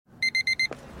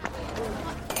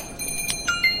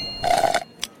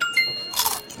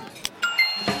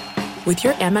With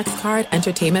your Amex card,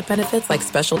 entertainment benefits like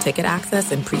special ticket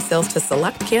access and pre-sales to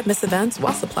select can't-miss events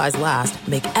while supplies last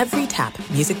make every tap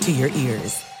music to your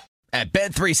ears. At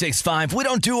Bet365, we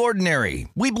don't do ordinary.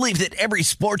 We believe that every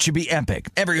sport should be epic.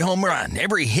 Every home run,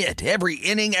 every hit, every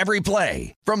inning, every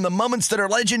play. From the moments that are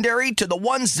legendary to the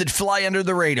ones that fly under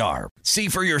the radar. See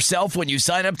for yourself when you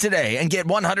sign up today and get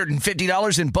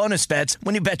 $150 in bonus bets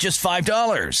when you bet just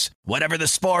 $5. Whatever the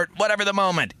sport, whatever the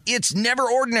moment, it's never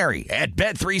ordinary at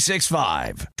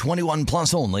Bet365. 21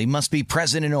 plus only. Must be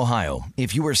present in Ohio.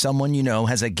 If you or someone you know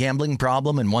has a gambling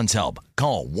problem and wants help,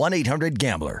 call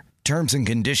 1-800-GAMBLER. Terms and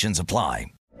conditions apply.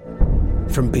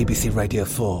 From BBC Radio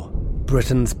 4,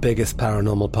 Britain's biggest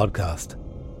paranormal podcast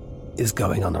is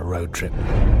going on a road trip.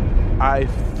 I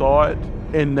thought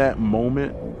in that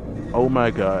moment, oh my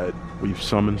God, we've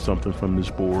summoned something from this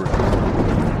board.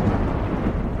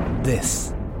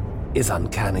 This is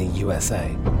Uncanny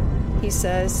USA. He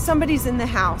says, somebody's in the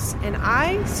house, and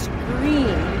I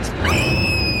screamed.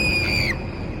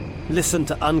 Listen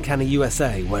to Uncanny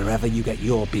USA wherever you get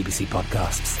your BBC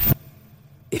podcasts,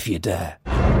 if you dare.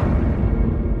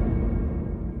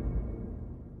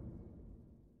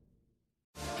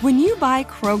 When you buy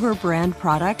Kroger brand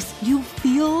products, you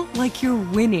feel like you're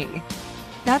winning.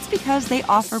 That's because they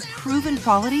offer proven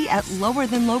quality at lower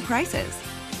than low prices.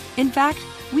 In fact,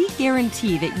 we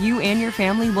guarantee that you and your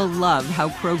family will love how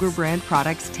Kroger brand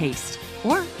products taste,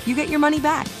 or you get your money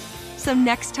back. So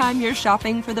next time you're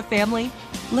shopping for the family,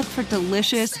 look for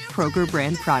delicious Kroger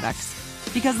brand products,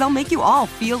 because they'll make you all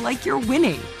feel like you're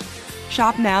winning.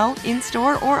 Shop now,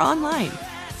 in-store, or online.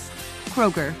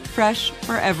 Kroger, fresh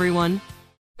for everyone.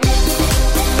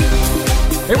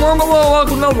 Hey, warm hello,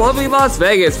 welcome to lovely Las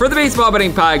Vegas for the Baseball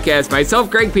Betting Podcast. Myself,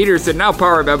 Greg Peterson, now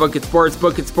powered by Book It Sports.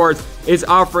 Book It Sports is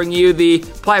offering you the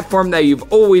platform that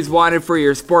you've always wanted for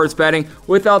your sports betting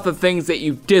without the things that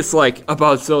you dislike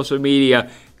about social media.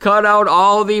 Cut out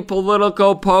all the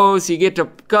political posts. You get to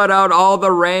cut out all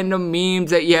the random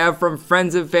memes that you have from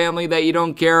friends and family that you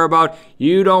don't care about.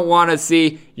 You don't want to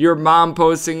see your mom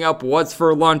posting up what's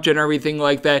for lunch and everything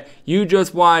like that. You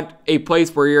just want a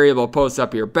place where you're able to post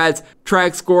up your bets,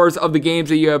 track scores of the games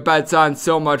that you have bets on,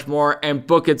 so much more. And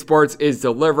Book It Sports is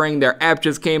delivering. Their app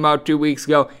just came out 2 weeks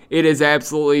ago. It is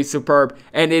absolutely superb.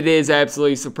 And it is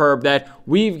absolutely superb that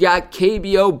we've got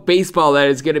KBO baseball that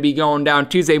is going to be going down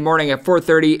Tuesday morning at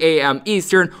 4:30 a.m.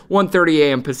 Eastern, 1:30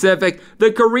 a.m. Pacific.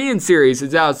 The Korean series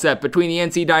is out set between the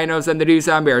NC Dinos and the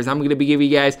Doosan Bears. I'm going to be giving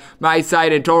you guys my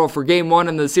side and total for game one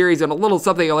in the series and a little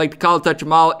something I like to call touch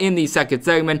 'em all in the second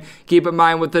segment. Keep in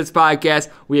mind with this podcast,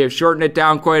 we have shortened it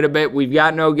down quite a bit. We've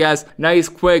got no guests. Nice,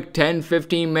 quick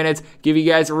 10-15 minutes. Give you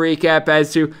guys a recap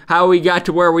as to how we got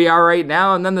to where we are right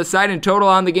now, and then the side and total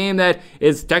on the game that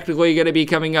is technically going to be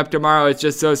coming up tomorrow. It's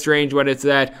just so strange when it's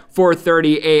at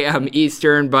 4:30 a.m.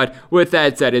 Eastern, but with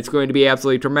that said, it's going to be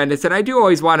absolutely tremendous, and I do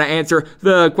always want to answer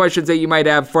the questions that you might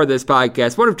have for this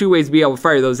podcast. One of two ways to be able to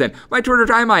fire those in. My Twitter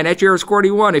timeline, at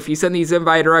JRScordy1. If you send these in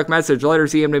via direct message,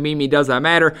 letters CM to me does not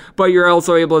matter, but you're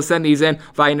also able to send these in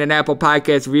via an Apple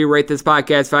Podcast review. Rate this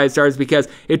podcast 5 stars because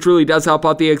it truly does help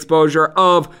out the exposure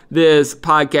of this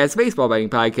podcast, Baseball Betting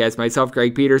Podcast, myself,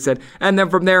 Greg Peterson, and then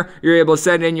from there, you're able to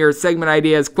send in your segment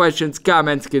ideas, questions,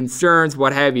 comments, concerns,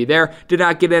 what have you there. Did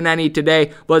not get in any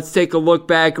today. Let's take a look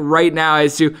back right now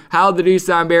as to how the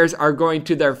Doosan Bears are going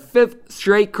to their 5th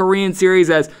straight Korean series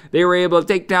as they were able to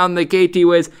take down the KT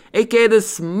Wiz, aka the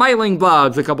Smiling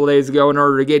Blobs, a couple days ago in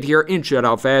order to get here in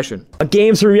shutout fashion.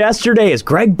 Games from yesterday is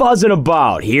Greg buzzing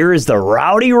about. Here is the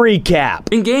rowdy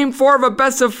recap. In game 4 of a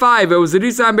best of 5, it was the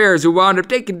Doosan Bears who wound up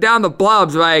taking down the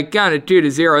Blobs by a count of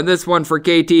 2-0. And this one for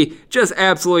KT, just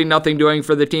absolutely nothing doing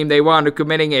for the team. They wound up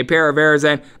committing a pair of errors,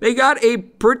 and they got a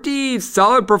pretty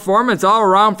solid performance all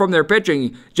around from their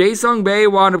pitching. Jae-Sung Bae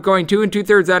wound up going 2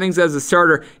 2/3 innings as a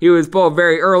starter. He was pulled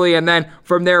very early, and then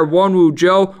from there, Wonwoo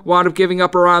Jo wound up giving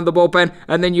up around the bullpen,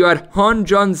 and then you had Hun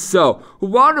Jun So, who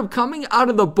wound up coming out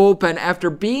of the bullpen after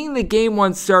being the game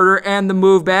 1 starter, and the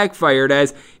move backfired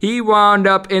as he wound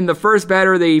up in the first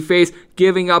batter that he faced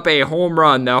giving up a home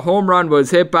run. The home run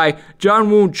was hit by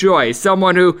Jung-Woo Choi,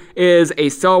 someone who is a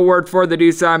stalwart for the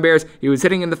Doosan Bears. He was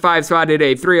hitting in the 5 spot at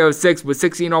a .306 with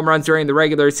 16 home runs during the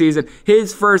regular season,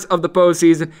 his first of the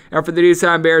postseason. And for the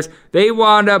Doosan Bears, they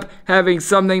wound up having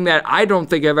something that I don't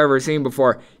think I've ever seen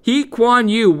before. Kwon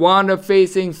Yu wound up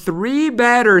facing 3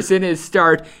 batters in his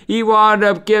start. He wound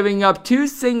up giving up 2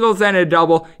 singles and a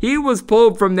double. He was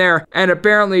pulled from there, and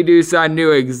apparently Doosan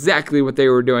knew exactly what they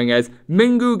were doing, as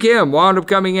Mingu Kim wound up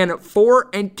coming in 4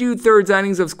 2/3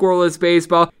 innings of scoreless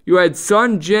baseball. You had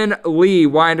Sun Jin Lee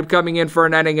wind up coming in for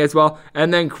an inning as well,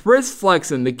 and then Chris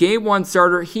Flexen, the Game 1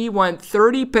 starter, he went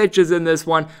 30 pitches in this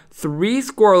one, 3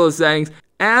 scoreless innings.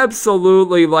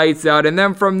 Absolutely lights out. And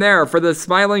then from there, for the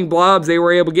Smiling Blobs, they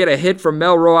were able to get a hit from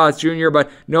Mel Rojas Jr.,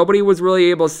 but nobody was really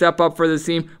able to step up for the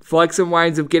team. Flexen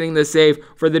winds up getting the save.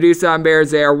 For the Doosan Bears,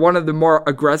 they are one of the more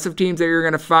aggressive teams that you're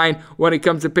going to find when it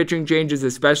comes to pitching changes,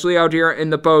 especially out here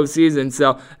in the postseason.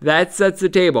 So that sets the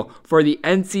table for the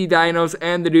NC Dinos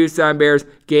and the Doosan Bears.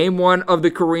 Game 1 of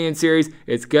the Korean series.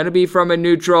 It's going to be from a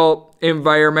neutral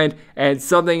environment, and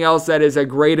something else that is a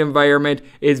great environment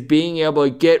is being able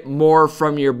to get more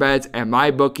from your bets, and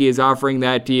MyBookie is offering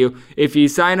that to you if you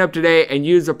sign up today and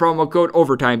use the promo code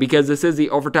OVERTIME, because this is the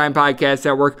Overtime Podcast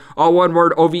Network, all one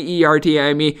word,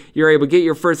 OVERTIME. You're able to get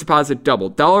your first deposit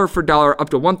doubled, dollar for dollar, up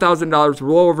to $1,000.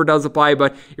 Rollover does apply,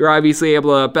 but you're obviously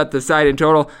able to bet the side in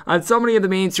total on so many of the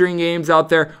mainstream games out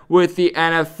there, with the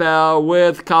NFL,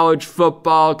 with college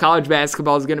football. College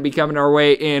basketball is going to be coming our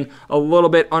way in a little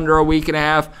bit under a week and a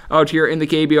half out here in the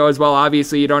KBO as well.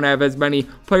 Obviously, you don't have as many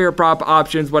player prop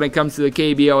options when it comes to the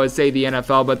KBO as, say, the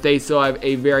NFL, but they still have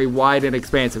a very wide and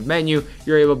expansive menu.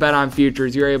 You're able to bet on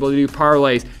futures. You're able to do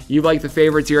parlays. You like the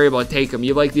favorites, you're able to take them.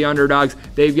 You like the underdogs,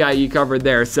 they've got you covered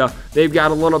there. So they've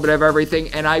got a little bit of everything,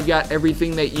 and I've got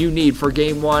everything that you need for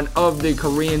Game 1 of the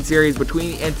Korean series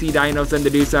between the NC Dinos and the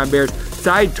Doosan Bears.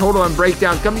 Side, total, and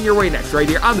breakdown coming your way next right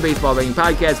here on the Baseball Betting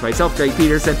Podcast. Myself, Greg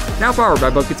Peterson, now powered by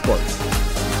Book It Sports.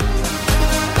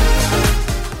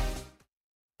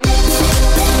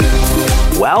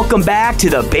 Welcome back to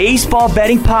the Baseball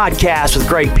Betting Podcast with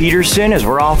Greg Peterson, as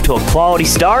we're off to a quality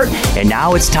start, and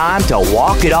now it's time to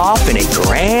walk it off in a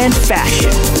grand fashion.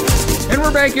 And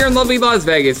we're back here in lovely Las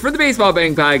Vegas for the Baseball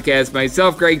Betting Podcast.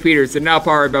 Myself, Greg Peterson, now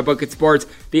powered by Book It Sports,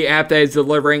 the app that is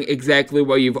delivering exactly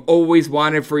what you've always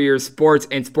wanted for your sports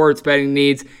and sports betting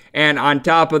needs. And on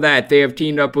top of that, they have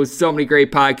teamed up with so many great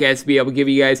podcasts to be able to give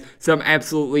you guys some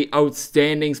absolutely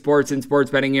outstanding sports and sports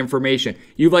betting information.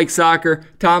 You like soccer?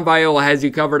 Tom Viola has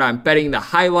you covered on Betting the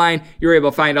High Line. You're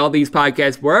able to find all these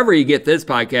podcasts wherever you get this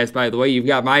podcast, by the way. You've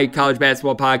got my college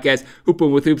basketball podcast,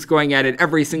 Hoopin' with Hoops, going at it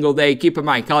every single day. Keep in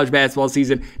mind, college basketball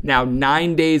season now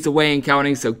 9 days away and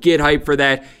counting, so get hyped for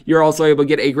that. You're also able to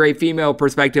get a great female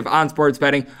perspective on sports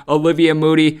betting. Olivia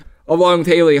Moody, along with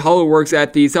Haley Hull, who works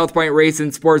at the South Point Race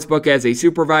and Sportsbook as a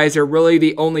supervisor. Really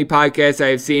the only podcast I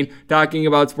have seen talking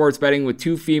about sports betting with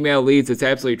 2 female leads. It's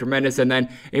absolutely tremendous. And then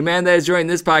a man that has joined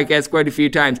this podcast quite a few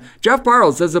times, Jeff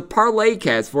Parles, does a parlay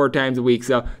cast 4 times a week.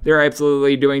 So they're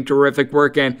absolutely doing terrific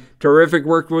work, and terrific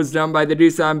work was done by the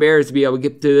Doosan Bears to be able to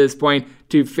get to this point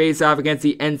to face off against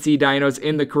the NC Dinos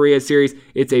in the Korea series.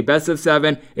 It's a best of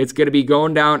 7. It's going to be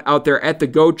going down out there at the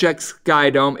Gocheck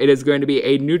Skydome. It is going to be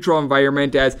a neutral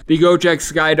environment, as the Gocheck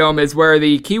Skydome is where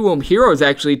the Kiwoom Heroes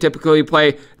actually typically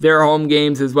play their home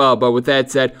games as well. But with that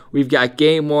said, we've got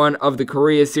Game 1 of the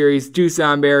Korea series,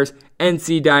 Doosan Bears,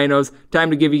 NC Dinos. Time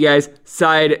to give you guys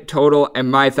side, total, and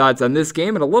my thoughts on this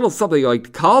game, and a little something I like to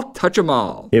call Touch 'em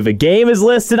All. If a game is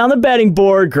listed on the betting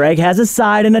board, Greg has a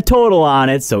side and a total on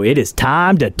it, so it is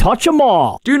time to touch 'em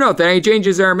all. Do note that any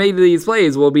changes that are made to these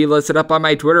plays will be listed up on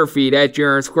my Twitter feed at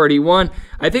JR_D1.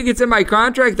 I think it's in my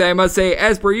contract that I must say,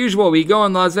 as per usual, we go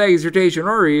in Las Vegas rotation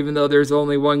order, even though there's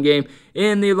only one game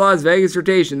in the Las Vegas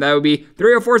rotation. That would be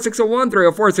 304-601,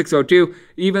 304-602.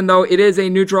 Even though it is a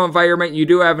neutral environment, you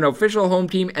do have an official home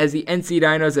team as the NC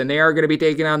Dinos, and they are going to be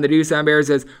taking on the Doosan Bears,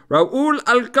 as Raul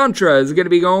Alcantara is going to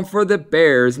be going for the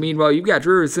Bears. Meanwhile, you've got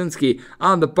Drew Rosinski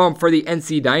on the bump for the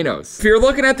NC Dinos. If you're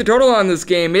looking at the total on this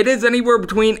game, it is anywhere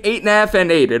between 8.5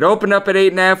 and 8. It opened up at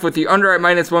 8.5 with the under at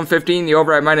 -115, the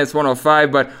over at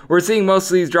 -105, but we're seeing most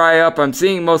of these dry up. I'm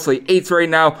seeing mostly 8s right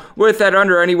now, with that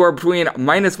under anywhere between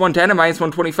 -110 and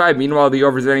 -125. Meanwhile, the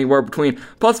over is anywhere between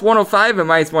 +105 and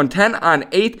 -110 on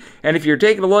 8. And if you're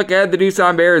taking a look at the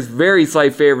Doosan Bears, very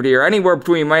slight favorite here, anywhere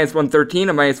between -113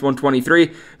 and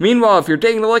 -123. Meanwhile, if you're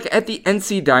taking a look at the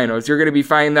NC Dinos, you're going to be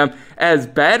finding them as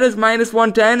bad as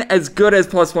 -110, as good as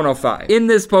 +105. In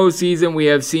this postseason, we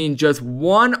have seen just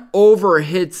 1 over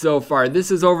hit so far. This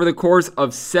is over the course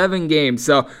of 7 games,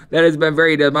 so that has been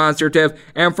very demonstrative.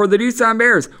 And for the Doosan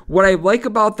Bears, what I like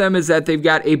about them is that they've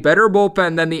got a better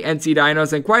bullpen than the NC NC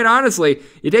Dinos. And quite honestly,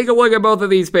 you take a look at both of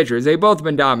these pitchers. They've both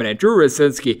been dominant. Drew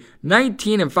Rosinski,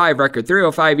 19-5 record,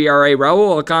 3.05 ERA.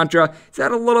 Raul Alcantara, he's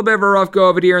had a little bit of a rough go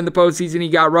of it here in the postseason. He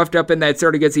got roughed up in that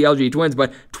start against the LG Twins,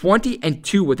 but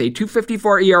 20-2 with a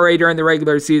 2.54 ERA during the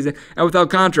regular season. And with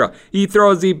Alcantara, he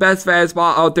throws the best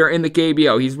fastball out there in the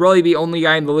KBO. He's really the only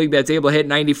guy in the league that's able to hit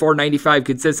 94, 95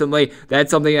 consistently.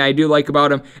 That's something that I do like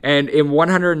about him. And in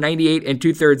 198 and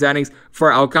 2/3 innings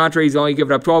for Alcantara, he's only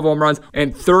given up 12 home runs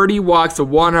and 30 walks to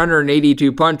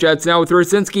 182 punch-outs. Now with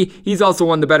Rosinski, he's also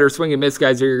one of the better swing and miss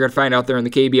guys that you're going to find out there in the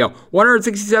KBO.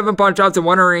 167 punch-outs and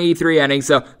 183 innings,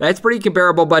 so that's pretty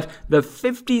comparable, but the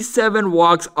 57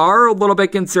 walks are a little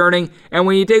bit concerning. And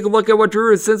when you take a look at what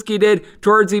Drew Rosinski did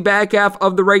towards the back half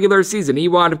of the regular season, he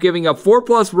wound up giving up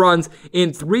 4+ runs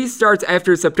in 3 starts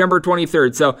after September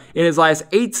 23rd. So in his last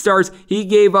 8 starts, he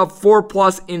gave up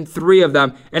 4+ in 3 of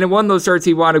them. And in one of those starts,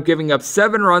 he wound up giving up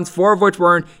 7 runs, 4 of which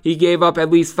were earned. He gave up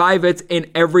at least 5 hits in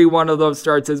every one of those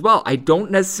starts as well. I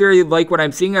don't necessarily like what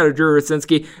I'm seeing out of Drew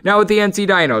Rosinski. Now with the NC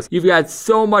Dinos, you've got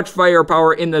so much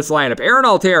firepower in this lineup. Aaron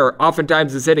Altair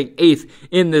oftentimes is hitting 8th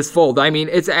in this fold. I mean,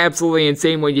 it's absolutely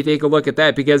insane when you take a look at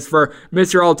that, because for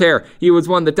Mr. Altair, he was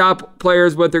one of the top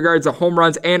players with regards to home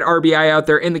runs and RBI out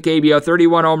there in the KBO.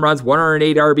 31 home runs,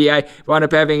 108 RBI, wound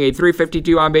up having a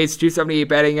 352 on base, 278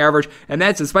 batting average, and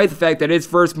that's despite the fact that his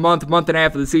first month and a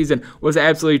half of the season was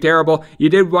absolutely terrible. You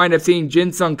did wind up seeing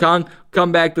Jin Sung Kang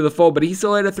come back to the fold, but he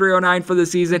still had a 309 for the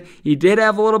season. He did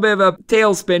have a little bit of a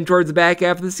tailspin towards the back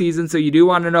half of the season, so you do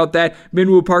want to note that.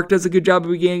 Minwoo Park does a good job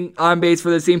of being on base for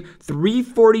this team.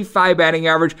 345 batting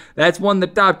average. That's one of the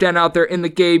top 10 out there in the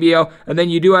KBO. And then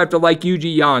you do have to like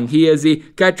Yuji Yang. He is the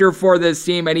catcher for this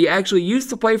team, and he actually used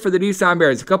to play for the Doosan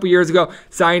Bears a couple years ago.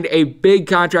 Signed a big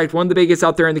contract, one of the biggest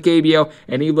out there in the KBO,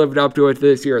 and he lived up to it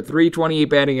this year. 328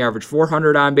 batting average,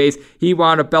 400 on base. He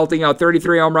wound up belting out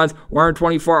 33 home runs,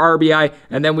 124 RBI.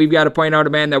 And then we've got to point out a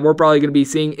man that we're probably going to be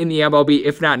seeing in the MLB,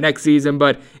 if not next season,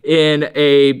 but in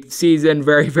a season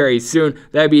very, very soon.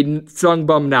 That'd be Sung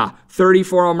Bum Na.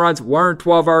 34 home runs,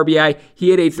 112 RBI. He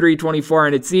hit a 324,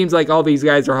 and it seems like all these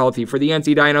guys are healthy. For the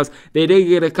NC Dinos, they did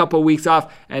get a couple weeks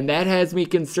off, and that has me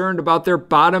concerned about their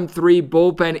bottom 3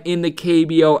 bullpen in the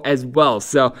KBO as well.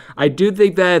 So I do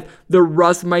think that the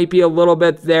rust might be a little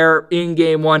bit there in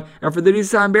Game 1. And for the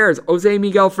Doosan Bears, Jose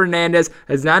Miguel Fernandez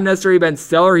has not necessarily been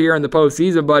stellar here in the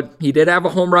postseason, but he did have a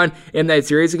home run in that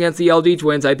series against the LG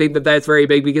Twins. I think that that's very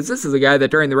big, because this is a guy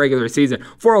that during the regular season,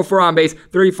 404 on base,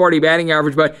 340 batting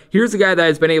average, but here's a guy that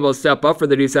has been able to step up for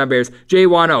the Doosan Bears, Jay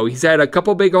Wano. He's had a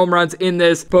couple big home runs in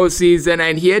this postseason,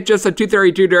 and he hit just a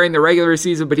 232 during the regular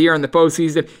season, but here in the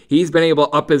postseason, he's been able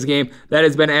to up his game. That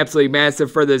has been absolutely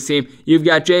massive for this team. You've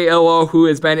got Jay Illo, who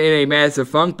has been in a massive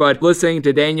funk, but listening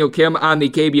to Daniel Kim on the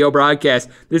KBO broadcast,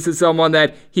 this is someone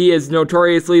that he is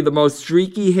notoriously the most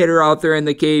streaky hitter out there in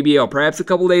the KBO. Perhaps a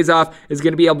couple days off is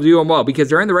going to be able to do him well, because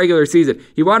during the regular season,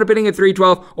 he wound up hitting at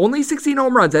 312, only 16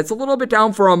 home runs. That's a little bit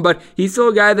down for him, but he's still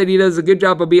a guy that he does a good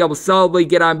job of being able to solidly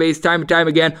get on base time and time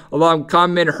again, along with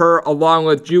Kam Min Her, along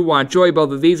with Ju Wan Choi.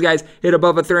 Both of these guys hit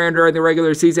above a 300 during the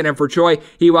regular season, and for Choi,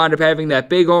 he wound up having that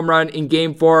big home run in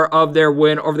Game 4 of their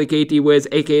win over the KT Wiz,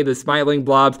 aka the Smiling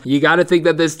Blobs. You got to think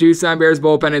that this Doosan Bears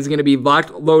bullpen is going to be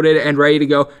locked, loaded, and ready to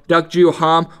go. Duck Ju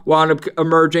Ham wound up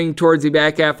emerging towards the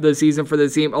back half of the season for the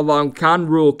team, along with Kan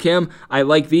Rul Kim. I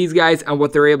like these guys and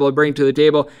what they're able to bring to the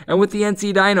table. And with the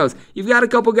NC Dinos, you've got a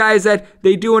couple guys that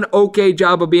they do an okay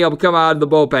job of being able to come out of the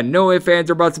bullpen. No ifs, ands,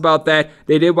 or buts about that.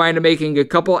 They did wind up making a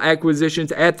couple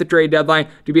acquisitions at the trade deadline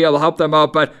to be able to help them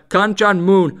out, but Kanchan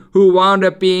Moon, who wound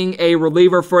up being a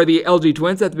reliever for the LG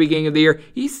Twins at the beginning of the year,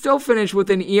 he still finished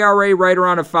with an ERA right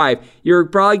around a 5. You're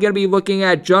probably going to be looking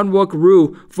at Jun Wook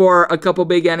Roo for a couple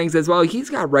big innings as well. He's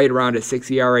got right around a 6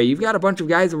 ERA. You've got a bunch of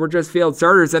guys that were just field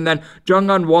starters, and then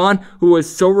Jung-Un Wan, who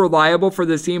was so reliable for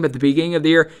this team at the beginning of the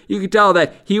year, you could tell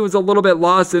that he was a little bit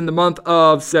lost in the month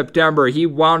of September. He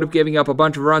wound up giving up a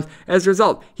bunch of runs. As a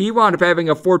result, he wound up having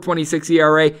a 4.26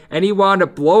 ERA, and he wound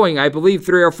up blowing, I believe,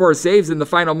 3 or 4 saves in the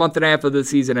final month and a half of the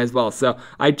season as well. So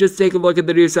I just take a look at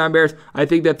the Doosan Bears. I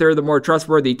think that they're the more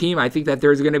trustworthy team. I think that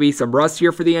there's going to be some rust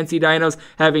here for the NC Dinos,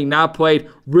 having not played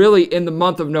really in the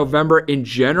month of November in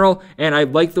general, and I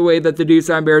like the way that the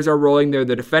Doosan Bears are rolling. They're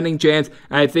the defending champs,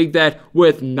 and I think that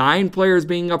with 9 players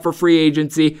being up for free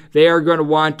agency, they are going to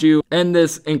want to end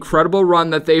this incredible run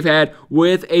that they've had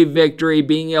with a victory,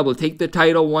 being being able to take the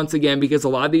title once again, because a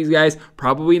lot of these guys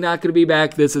probably not going to be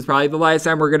back. This is probably the last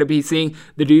time we're going to be seeing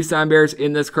the Doosan Bears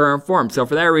in this current form. So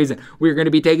for that reason, we're going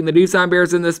to be taking the Doosan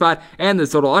Bears in this spot and the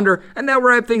total under. And now we'll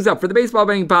wrap things up for the Baseball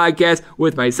Betting Podcast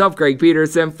with myself, Greg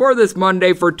Peterson, for this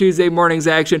Monday for Tuesday morning's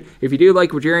action. If you do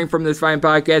like what you're hearing from this fine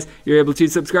podcast, you're able to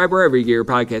subscribe wherever you get your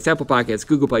podcasts: Apple Podcasts,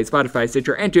 Google Play, Spotify,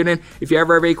 Stitcher, and TuneIn. If you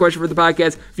ever have any question for the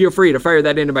podcast, feel free to fire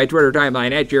that into my Twitter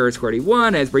timeline at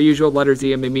JRSquarty1. As per usual, letters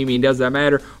EM and me does not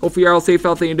matter. Hopefully you're all safe,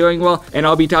 healthy, and doing well. And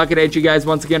I'll be talking at you guys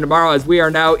once again tomorrow, as we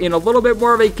are now in a little bit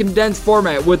more of a condensed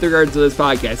format with regards to this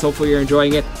podcast. Hopefully you're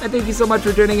enjoying it, and thank you so much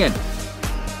for tuning in.